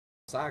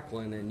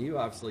cycling, and you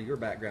obviously your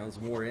background's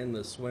more in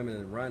the swimming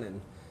and running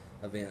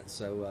events.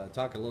 So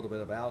talk a little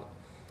bit about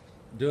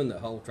doing the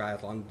whole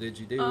triathlon. Did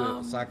you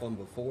do cycling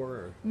before?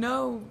 Or?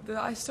 No,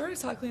 I started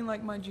cycling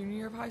like my junior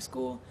year of high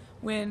school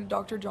when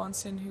Dr.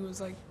 Johnson, who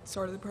was like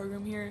started the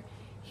program here,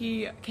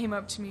 he came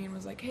up to me and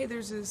was like, "Hey,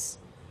 there's this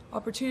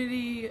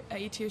opportunity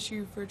at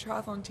ETSU for a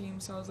triathlon team."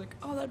 So I was like,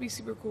 "Oh, that'd be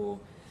super cool,"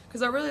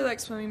 because I really like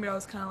swimming, but I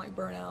was kind of like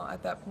burnt out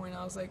at that point.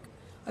 I was like,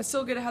 I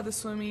still get to have the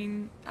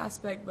swimming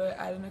aspect, but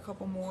add in a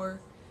couple more.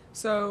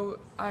 So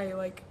I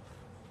like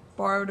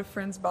borrowed a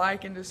friend's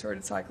bike and just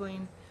started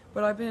cycling.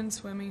 But I've been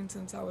swimming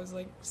since I was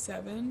like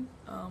 7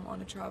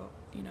 on a travel,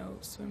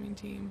 swimming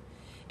team.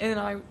 And then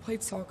I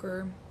played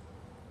soccer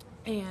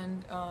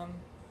and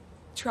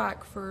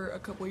track for a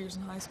couple years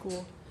in high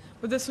school.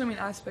 But the swimming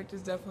aspect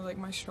is definitely like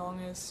my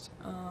strongest.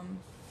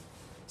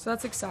 So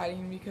that's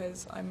exciting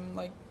because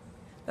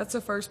that's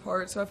the first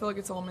part. So I feel like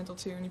it's all mental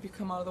too. And if you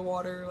come out of the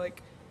water,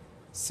 like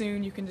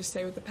soon you can just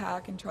stay with the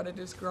pack and try to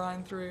just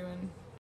grind through and